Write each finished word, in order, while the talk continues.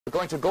We're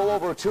going to go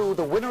over to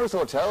the Winners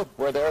Hotel,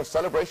 where their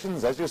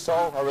celebrations, as you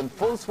saw, are in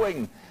full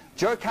swing.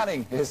 Ger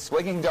Canning is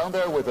swinging down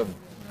there with them.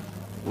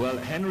 Well,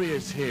 Henry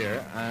is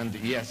here, and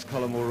yes,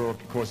 Colm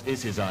O'Rourke, of course,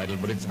 is his idol,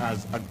 but it's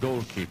as a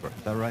goalkeeper.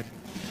 Is that right?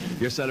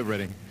 You're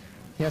celebrating.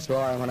 Yes, we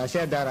are. When I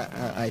said that,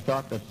 I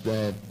thought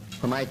that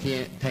when my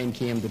time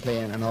came to play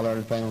in an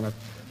All-Ireland final, that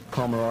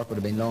Colm O'Rourke would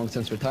have been long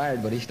since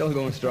retired, but he's still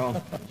going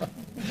strong.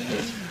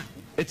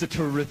 It's a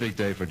terrific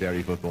day for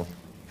Derry football.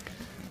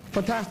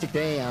 Fantastic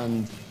day,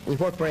 and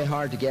we've worked very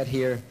hard to get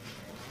here.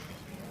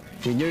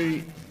 We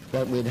knew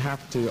that we'd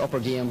have to up our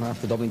game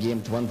after the Dublin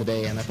game to win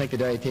today, and I think the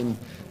Derry team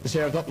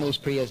deserves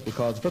utmost praise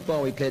because the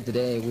football we played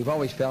today, we've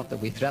always felt that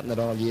we threatened it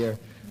all year,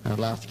 and at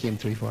last it came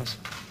through for us.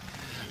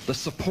 The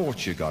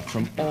support you got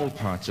from all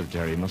parts of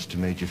Derry must have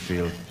made you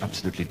feel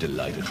absolutely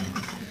delighted.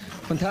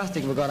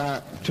 Fantastic. We got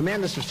a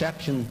tremendous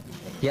reception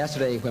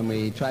yesterday when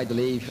we tried to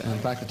leave. In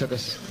fact, it took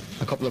us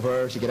a couple of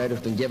hours to get out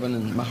of Dungiven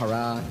and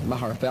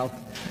Mahara felt.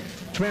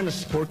 Tremendous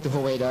support the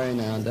whole way down,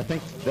 and I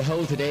think the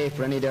hill today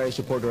for any Derry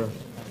supporter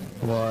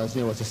was,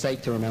 it's a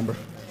sight to remember.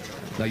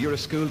 Now, you're a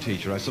school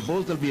teacher. I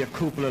suppose there'll be a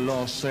couple of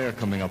lost there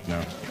coming up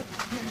now.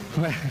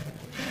 Well,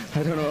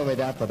 I don't know about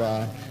that, but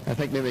I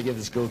think maybe give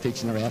the school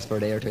teaching a rest for a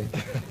day or two.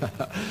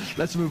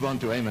 Let's move on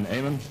to Eamon.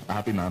 Eamon, a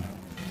happy man.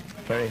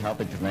 Very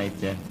happy tonight,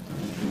 yeah.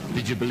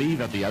 Did you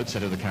believe at the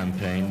outset of the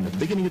campaign, at the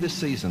beginning of this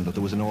season, that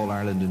there was an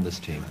All-Ireland in this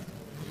team?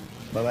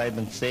 Well, I've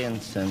been saying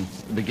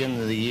since the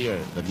beginning of the year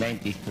that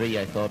 93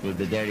 I thought would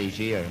be Derry's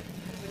year.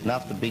 And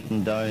after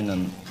beating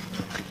down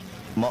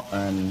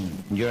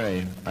and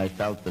Derry, I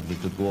felt that we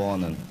could go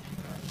on and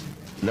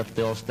lift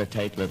the Ulster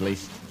title at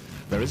least.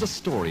 There is a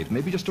story, it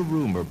may be just a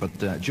rumour, but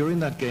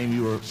during that game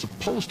you were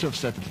supposed to have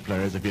said to the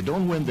players, if you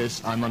don't win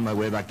this, I'm on my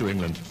way back to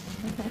England.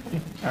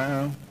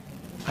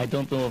 I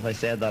don't know if I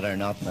said that or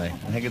not now. I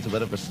think it's a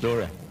bit of a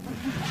story.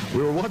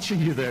 We were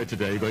watching you there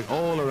today, going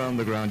all around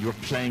the ground. You were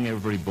playing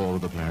every ball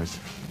of the players.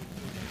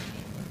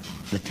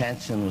 The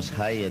tension was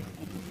high in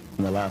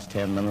the last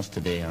 10 minutes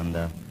today, and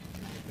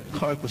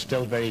Cork was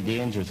still very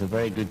dangerous, a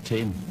very good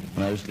team,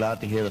 and I was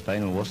glad to hear the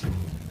final whistle.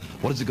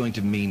 What is it going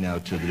to mean now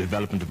to the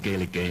development of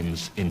Gaelic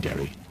games in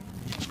Derry?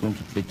 It's going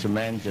to be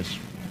tremendous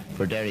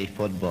for Derry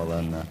football,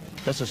 and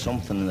this is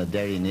something that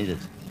Derry needed.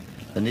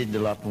 They needed a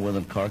lot more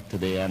than Cork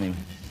today anyway.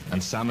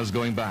 And Sam is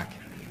going back.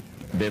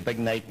 It'll be a big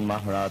night in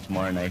Mahara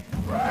tomorrow night.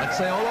 I'd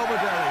say all over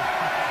Derry.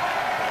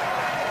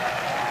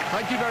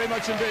 Thank you very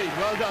much indeed.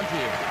 Well done to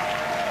you.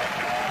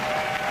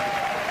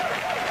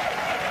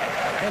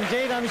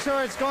 Indeed, I'm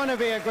sure it's going to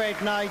be a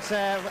great night.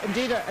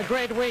 Indeed, a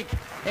great week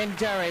in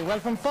Derry. Well,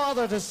 from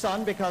father to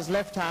son, because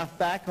left half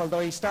back, although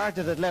he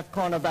started at left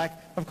corner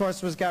back, of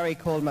course, was Gary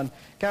Coleman.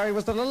 Gary,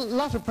 was there a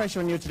lot of pressure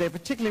on you today,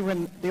 particularly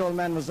when the old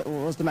man was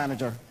the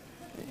manager?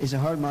 He's a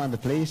hard man to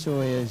play,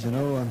 so he is, and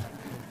I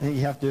think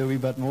you have to do a wee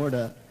bit more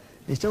to...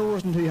 He still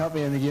wasn't too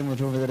happy in the game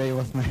was over the day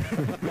with me.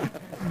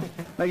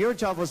 Now, your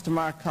job was to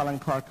mark Colin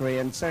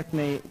Corkery, and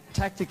certainly,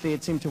 tactically,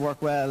 it seemed to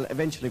work well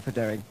eventually for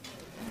Derry.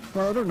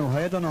 Well, I don't know how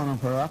I done on him,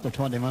 but after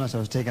 20 minutes I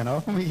was taken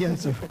off him again,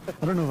 so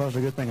I don't know if that was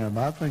a good thing or a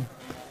bad thing.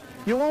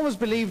 You always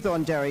believed, though,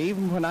 in Derry,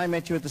 even when I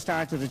met you at the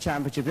start of the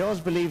championship, you always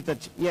believed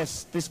that,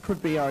 yes, this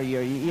could be our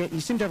year. You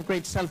seem to have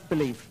great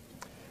self-belief.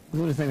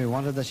 The only thing we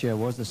wanted this year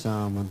was the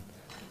Sam, and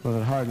we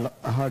had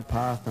a hard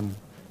path, and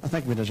I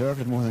think we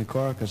deserved it more than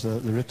Cork, because the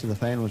route to the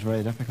final was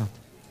very difficult.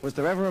 Was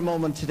there ever a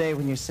moment today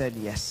when you said,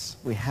 yes,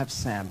 we have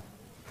Sam?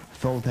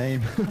 Full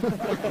time.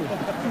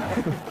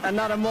 And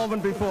not a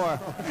moment before?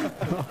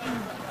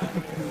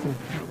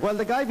 Well,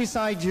 the guy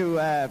beside you,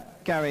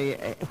 Gary,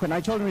 when I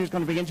told him he was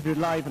going to be interviewed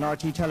live on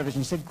RT television,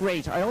 he said,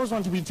 great, I always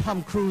want to be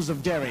Tom Cruise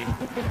of Derry.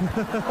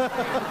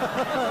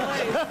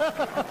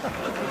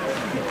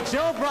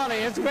 Joe Brawley,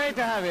 it's great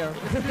to have you.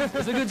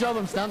 It's a good job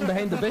I'm standing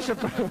behind the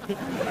bishop.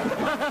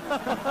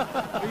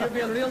 You'll be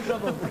in real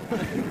trouble.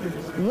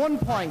 1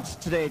 point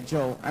today,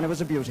 Joe, and it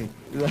was a beauty.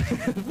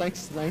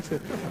 Thanks.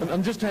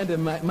 I'm just trying to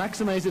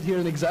maximise it here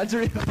and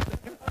exaggerate.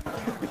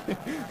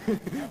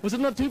 Was it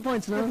not 2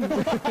 points now?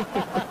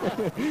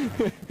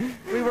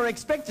 We were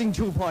expecting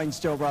 2 points,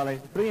 Joe Brawley.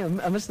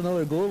 I missed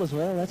another goal as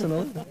well, that's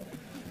another.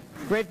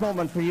 Great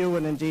moment for you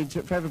and indeed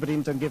for everybody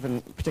in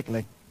Dungiven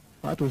particularly.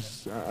 That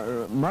was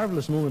a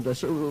marvellous moment.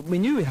 We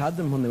knew we had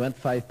them when they went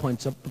 5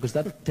 points up, because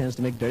that tends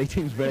to make Derry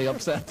teams very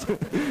upset.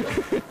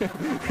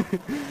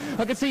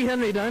 I could see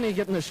Henry Downey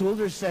getting his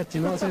shoulders set,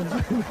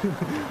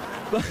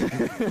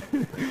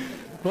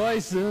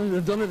 Boys,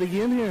 they've done it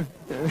again here.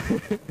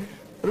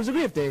 It was a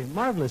great day,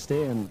 marvellous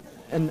day,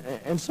 and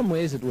in some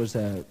ways it was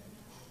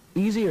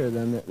easier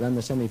than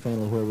the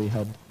semi-final, where we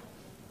had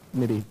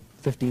maybe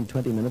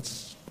 15-20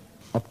 minutes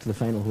up to the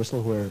final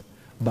whistle, where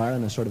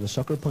barring a sort of a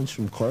sucker punch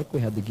from Cork, we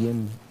had the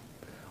game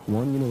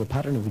won. The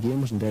pattern of the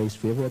game was in Derry's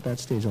favour at that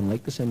stage,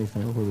 unlike the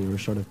semi-final, where we were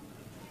sort of...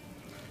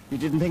 You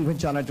didn't think when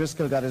John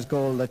O'Driscoll got his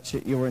goal that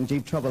you were in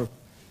deep trouble?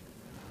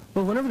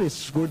 Well, whenever they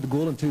scored the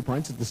goal in 2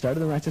 points at the start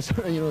of the match, I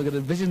sort of, got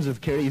visions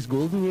of Kerry's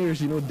golden years.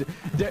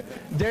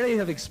 Derry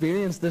have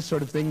experienced this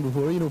sort of thing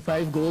before.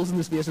 5 goals in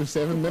the space of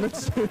 7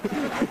 minutes.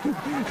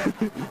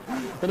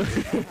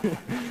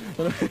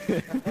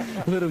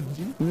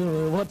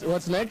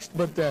 what's next.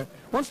 But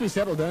once we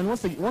settle down,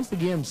 once the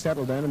game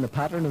settled down and the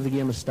pattern of the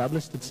game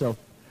established itself,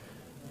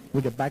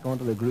 we get back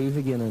onto the groove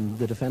again, and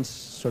the defence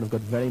sort of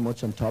got very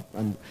much on top.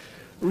 And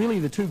really,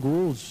 the 2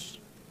 goals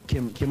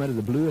came out of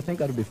the blue. I think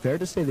that would be fair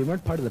to say. They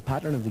weren't part of the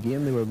pattern of the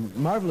game. They were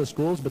marvellous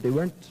goals, but they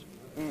weren't,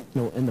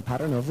 in the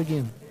pattern of the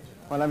game.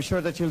 Well, I'm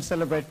sure that you'll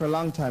celebrate for a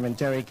long time in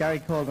Derry. Gary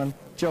Coleman,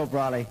 Joe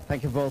Brawley,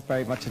 thank you both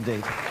very much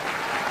indeed.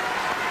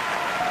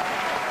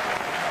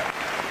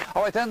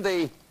 All right, then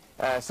the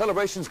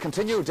celebrations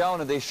continue down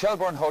in the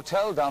Shelbourne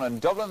Hotel down in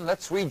Dublin.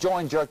 Let's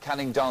rejoin Ger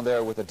Canning down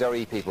there with the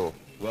Derry people.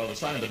 Well, the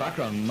sign in the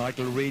background,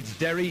 Michael, reads,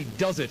 Derry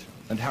does it.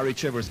 And Harry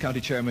Chivers,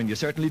 county chairman, you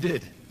certainly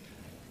did.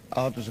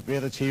 Oh, it was a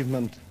great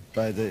achievement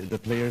by the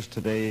players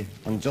today,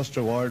 and just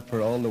reward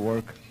for all the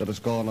work that has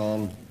gone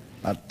on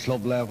at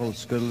club level,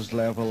 schools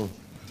level,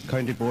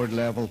 county board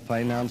level,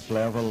 finance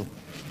level,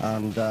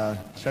 and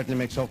certainly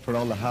makes up for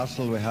all the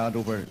hassle we had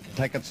over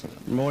tickets,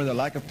 more the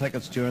lack of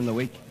tickets during the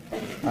week.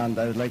 And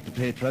I would like to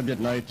pay tribute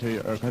now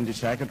to our county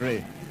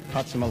secretary,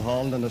 Patsy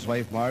Mulholland, and his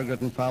wife Margaret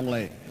and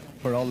family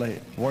for all the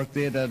work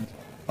they did,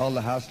 all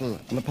the hassle,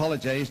 and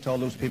apologise to all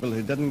those people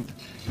who didn't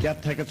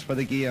get tickets for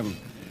the game.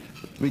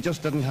 We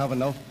just didn't have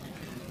enough.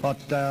 But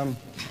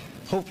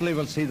hopefully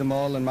we'll see them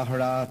all in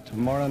Mahara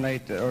tomorrow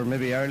night, or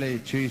maybe early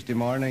Tuesday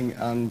morning,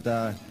 and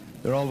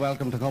they're all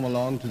welcome to come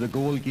along to the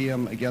goal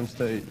game against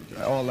the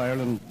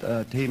All-Ireland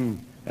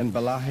team in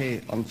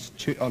Balahi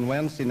on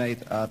Wednesday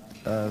night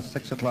at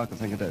 6 o'clock, I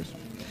think it is.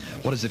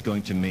 What is it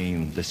going to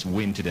mean, this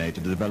win today, to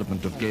the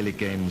development of Gaelic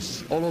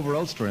games all over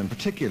Ulster, in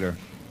particular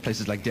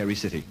places like Derry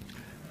City?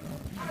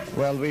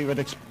 Well, we would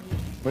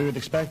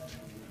expect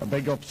a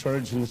big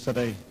upsurge in the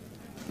city.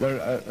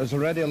 There's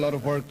already a lot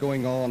of work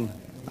going on,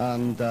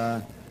 and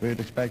we would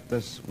expect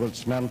this will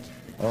cement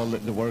all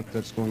the work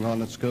that's going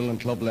on at school and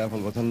club level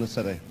within the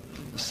city.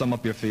 Sum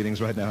up your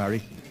feelings right now,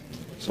 Harry.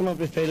 Some of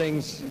the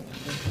feelings,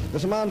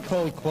 there's a man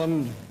called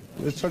Quinn.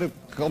 It's sort of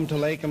come to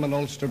like him in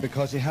Ulster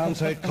because he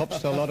hands out cups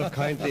to a lot of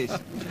counties.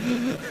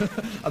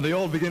 And they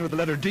all begin with the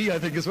letter D, I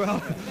think, as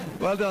well.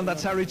 Well done,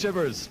 that's Harry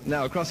Chivers.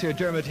 Now, across here,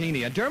 Dermot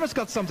Heaney. And Dermot's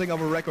got something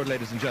of a record,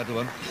 ladies and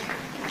gentlemen.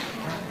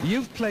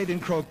 You've played in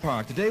Croke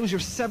Park. Today was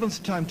your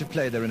 7th time to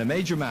play there in a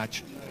major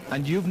match,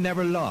 and you've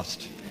never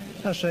lost.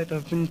 That's right,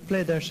 I've been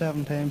played there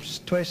 7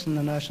 times, twice in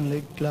the National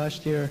League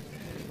last year,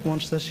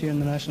 once this year in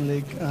the National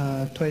League,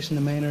 twice in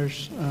the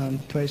minors, and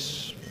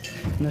twice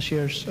in this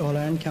year's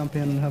All-Ireland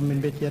campaign, and haven't been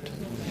beat yet.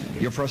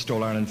 Your first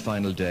All-Ireland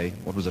final day,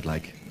 what was it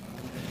like?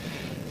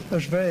 It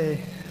was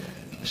very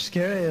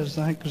scary, I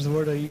think is the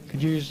word I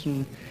could use,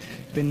 and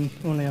being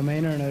only a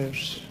minor, and I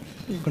was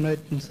going out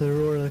into the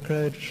roar of the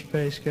crowd. It was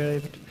very scary,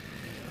 but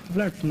I've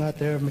learned from that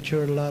there, I've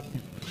matured a lot.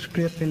 It's a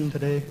great feeling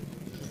today.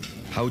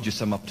 How would you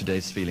sum up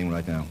today's feeling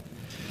right now?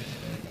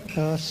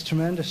 It's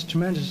tremendous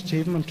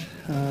achievement.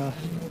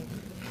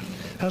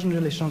 Hasn't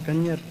really sunk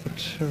in yet,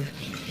 but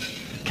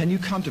can you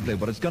contemplate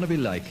what it's going to be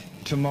like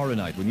tomorrow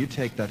night when you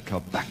take that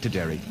cup back to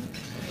Derry?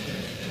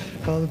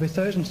 Well, there'll be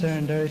thousands there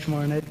in Derry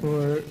tomorrow night.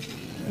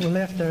 We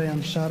left Derry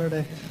on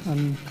Saturday,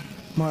 and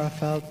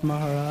Marafelt,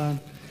 Mahara,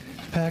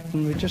 packed,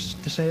 and we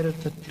just decided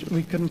that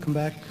we couldn't come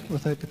back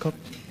without the cup.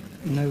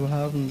 And now we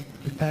have, and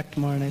we packed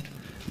tomorrow night.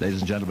 Ladies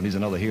and gentlemen, he's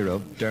another hero,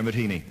 Dermot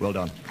Heaney. Well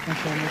done.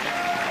 Thanks very much.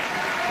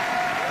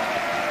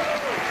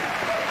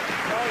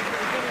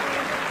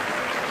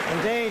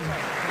 Indeed.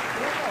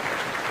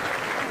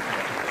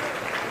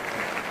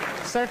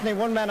 Certainly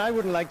one man I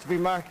wouldn't like to be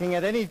marking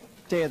at any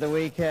day of the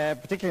week,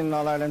 particularly in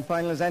All-Ireland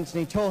final, is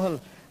Anthony Tohill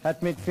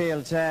at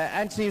midfield.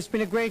 Anthony, it's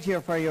been a great year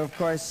for you, of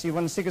course. You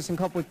won the Sigerson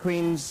Cup with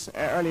Queens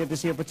earlier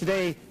this year, but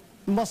today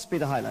must be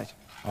the highlight.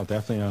 Oh,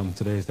 definitely.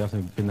 Today has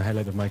definitely been the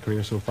highlight of my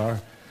career so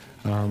far.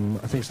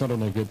 I think it's not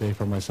only a good day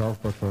for myself,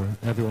 but for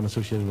everyone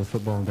associated with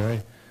football in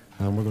Derry.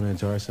 We're going to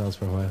enjoy ourselves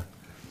for a while.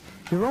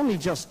 You're only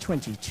just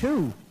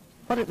 22.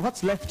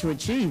 What's left to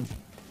achieve?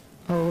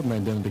 Oh, I wouldn't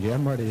mind doing it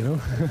again, Marty, you know.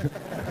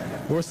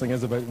 The worst thing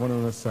is about one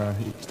of us,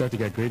 you start to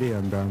get greedy,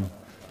 and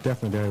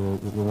definitely Derry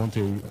will want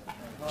to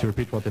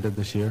repeat what they did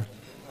this year.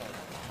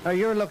 Now,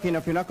 you're lucky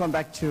enough, you're not going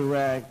back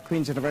to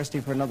Queen's University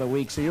for another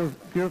week, so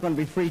you're going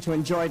to be free to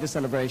enjoy the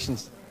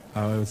celebrations.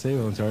 I would say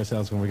we'll enjoy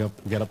ourselves when we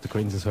get up to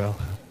Queen's as well.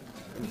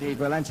 Indeed.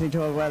 Well, Anthony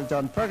Tohill, well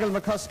done. Fergal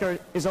McCusker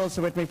is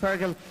also with me.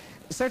 Fergal,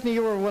 certainly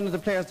you were one of the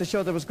players to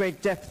show there was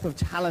great depth of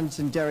talent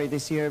in Derry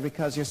this year,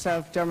 because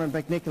yourself, Dermot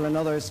McNichol and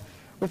others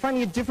were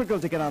finding it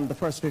difficult to get on the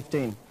first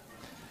 15.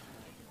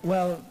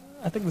 Well,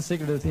 I think the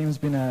secret of the team has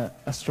been a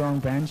strong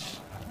bench.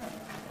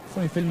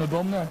 Funny feeling my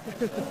bum there.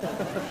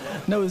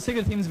 No, the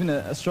secret of the team has been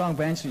a strong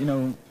bench. You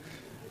know,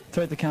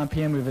 throughout the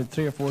campaign we've had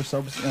 3 or 4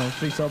 subs,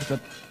 3 subs that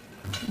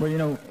were, you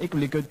know,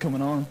 equally good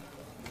coming on.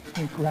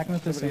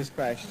 Somebody has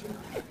crashed.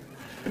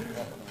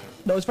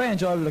 No, it was very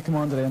enjoyable to come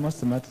on today, I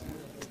must admit,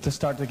 to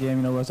start the game.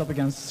 You know, I was up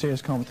against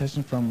serious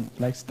competition from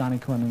like Danny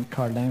Quinn and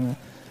Carl Lima.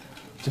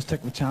 Just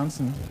took the chance,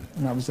 and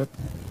that was it.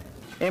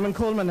 Eamon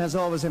Coleman has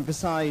always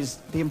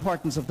emphasised the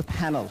importance of the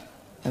panel,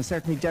 and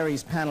certainly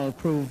Derry's panel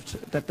proved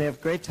that they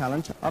have great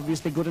talent,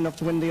 obviously good enough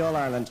to win the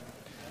All-Ireland.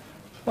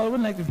 Well, I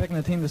wouldn't like to be picking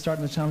a team to start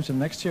in the championship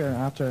next year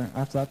after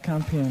that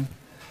campaign.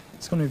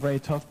 It's going to be very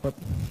tough, but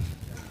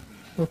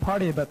we'll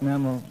party a bit and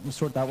then we'll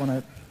sort that one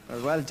out.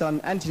 Well done,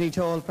 Anthony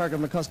Toll,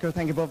 Fergal McCusker,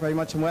 thank you both very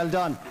much and well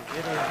done.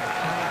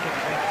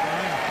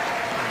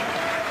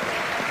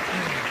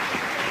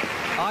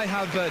 I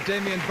have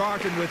Damien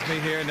Barton with me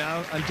here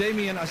now, and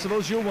Damien, I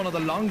suppose you're one of the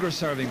longer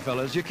serving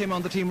fellas. You came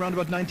on the team around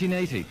about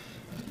 1980.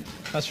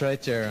 That's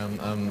right, Jer.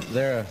 I'm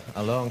there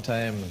a long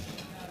time.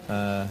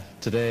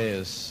 Today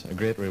is a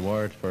great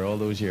reward for all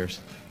those years.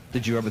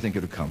 Did you ever think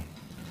it would come?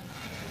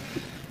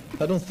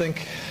 I don't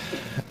think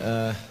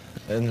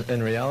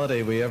in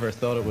reality we ever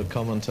thought it would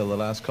come until the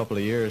last couple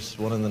of years.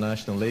 Winning the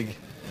National League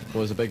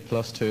was a big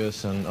plus to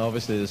us, and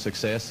obviously the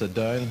success that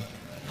Down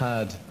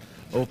had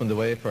opened the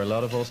way for a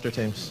lot of Ulster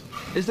teams.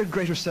 Is there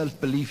greater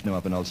self-belief now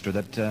up in Ulster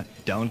that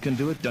Down can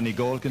do it,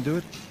 Donegal can do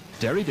it,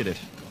 Derry did it?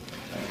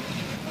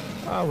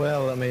 Ah,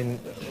 well, I mean,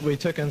 we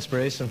took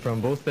inspiration from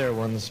both their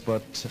ones,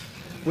 but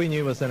we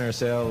knew within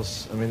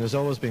ourselves, I mean, there's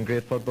always been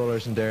great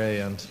footballers in Derry,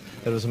 and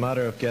it was a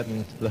matter of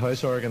getting the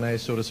house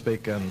organised, so to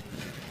speak, and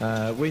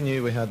we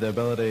knew we had the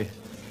ability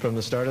from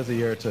the start of the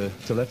year to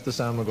lift the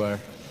Sam Maguire.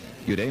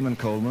 You had Eamon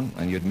Coleman,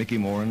 and you had Mickey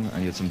Moran, and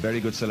you had some very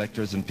good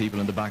selectors and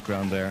people in the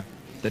background there.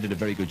 They did a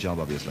very good job,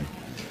 obviously.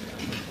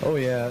 Oh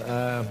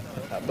yeah,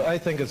 but I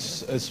think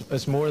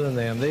it's more than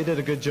them. They did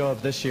a good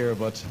job this year,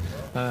 but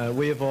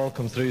we have all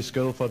come through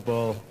school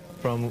football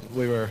from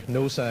we were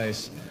no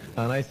size,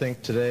 and I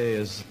think today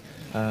is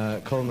a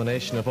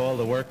culmination of all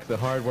the work, the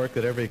hard work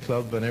that every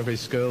club and every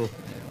school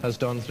has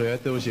done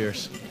throughout those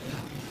years.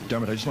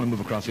 Dermot, I just want to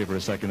move across here for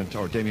a second,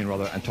 or Damien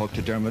rather, and talk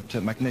to Dermot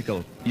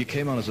McNichol. You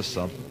came on as a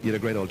sub. You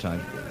had a great old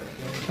time.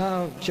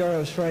 Sure, I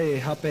was very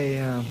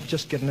happy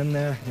just getting in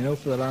there, you know,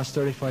 for the last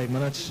 35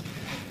 minutes.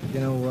 You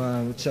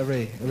know, it's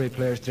every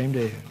player's dream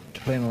to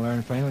play in a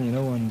All-Ireland final, you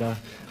know, and I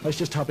was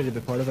just happy to be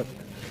part of it.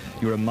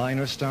 You were a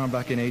minor star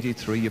back in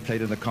 '83. You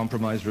played in the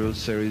Compromise Rules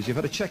series. You've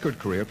had a checkered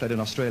career, played in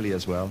Australia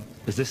as well.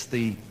 Is this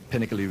the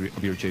pinnacle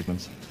of your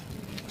achievements?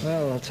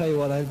 Well, I'll tell you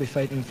what, I'll be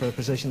fighting for a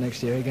position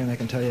next year again, I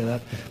can tell you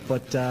that.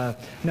 But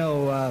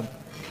no, I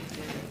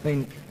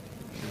mean,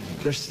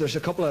 there's a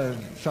couple of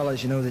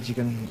fellas, you know, that you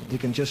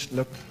can just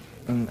look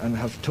and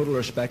have total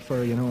respect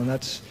for, you know, and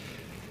that's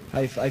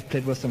I've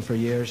played with them for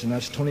years, and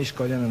that's Tony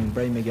Scullion and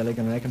Brian McGilligan,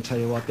 and I can tell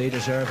you what, they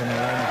deserve an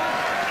All-Ireland.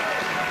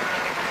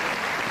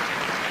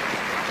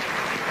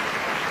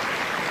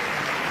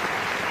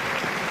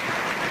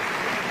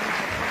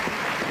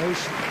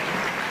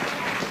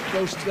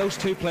 Those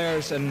two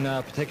players in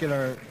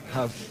particular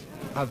have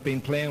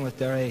been playing with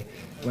Derry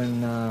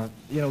when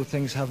you know,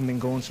 things haven't been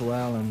going so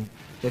well, and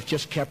they've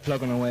just kept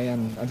plugging away,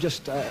 and I'm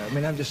just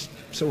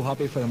so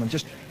happy for them. I'm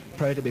just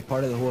proud to be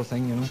part of the whole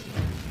thing, you know.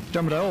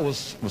 Dermot, I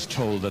always was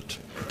told that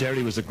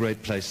Derry was a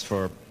great place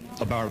for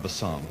a bar of a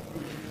song,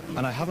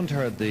 and I haven't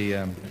heard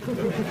I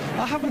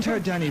haven't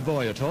heard Danny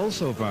Boy at all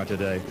so far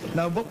today.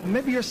 Now, but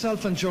maybe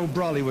yourself and Joe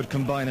Brawley would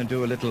combine and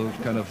do a little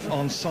kind of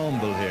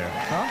ensemble here,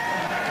 huh?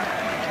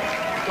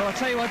 Well, I'll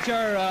tell you what,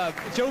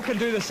 Joe can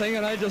do the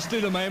singing, I just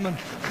do the miming.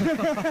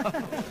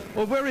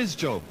 Well, where is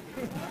Joe?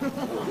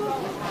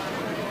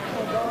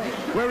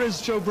 Where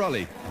is Joe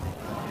Brawley?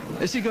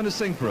 Is he going to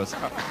sing for us?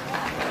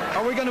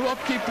 Are we going to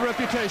upkeep the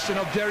reputation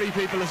of Derry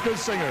people as good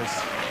singers?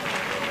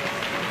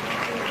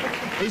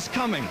 He's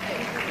coming.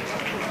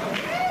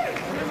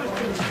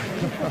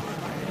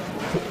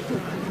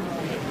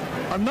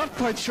 I'm not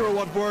quite sure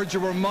what words you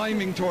were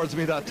miming towards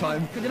me that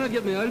time. Could you not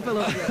get me out,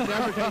 fella?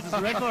 Advertise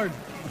the record.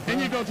 In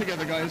you go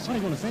together, guys. What are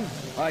you going to sing?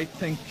 I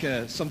think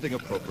something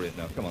appropriate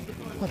now. Come on.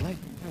 What, like?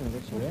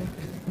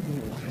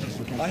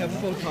 I have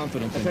full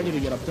confidence in I tell you. you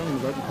to get up. Johnny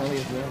McGurk can call you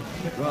as well.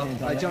 Well,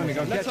 Johnny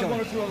McGurk, get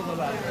Johnny.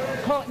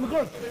 Call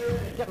McGurk.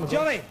 Get McGurk.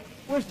 Johnny!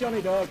 Where's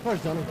Johnny Dog?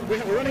 Where's Johnny?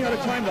 We're running out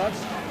of time, lads.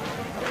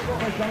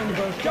 Where's Johnny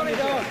McGurk? Johnny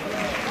Dog.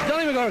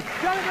 Johnny McGurk!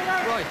 Johnny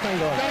McGurk! Right, thank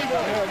God. Johnny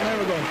Dog. There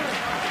we go.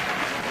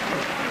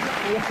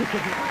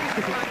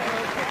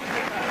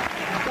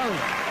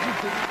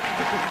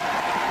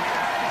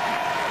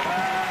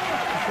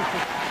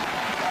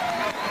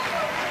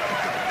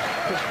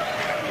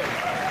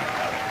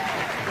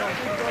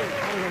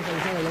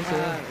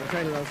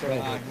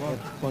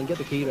 Go on, get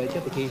the key, right?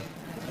 Get the key.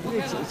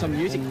 It's some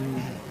music.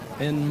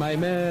 In my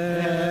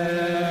memory,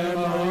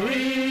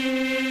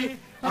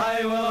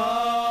 I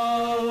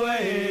will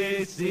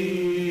always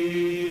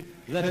see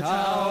the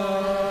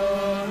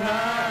town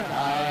that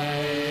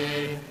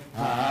I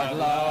have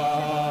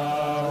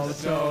loved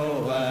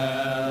so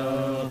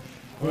well,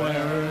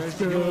 where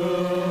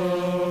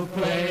school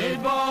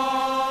played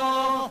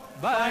ball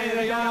by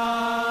the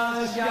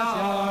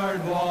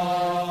yard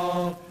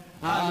wall,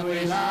 and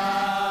we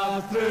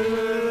laughed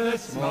through the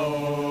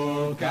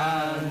smoke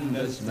and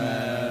the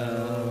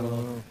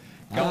smell,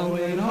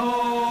 going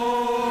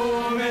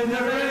home in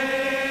the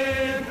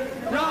rain,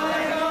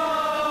 right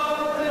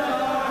up the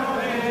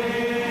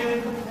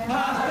Derry,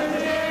 past the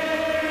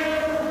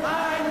hill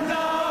and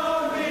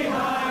down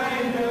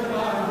behind the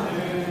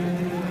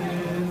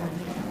mountain.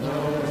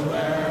 Those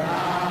were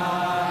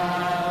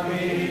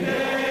happy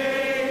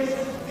days,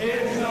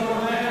 it's so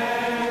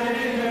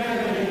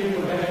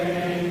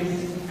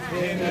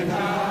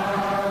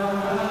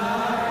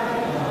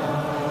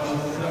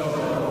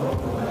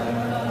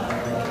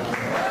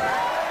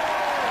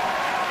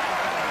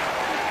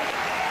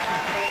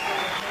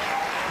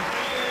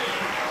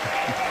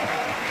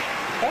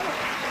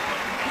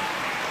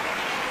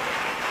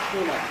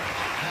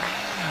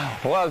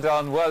Well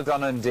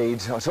done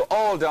indeed. So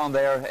all down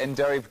there in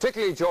Derry,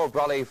 particularly Joe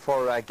Brawley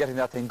for getting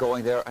that thing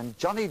going there, and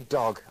Johnny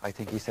Dog, I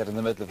think he said in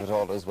the middle of it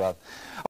all as well.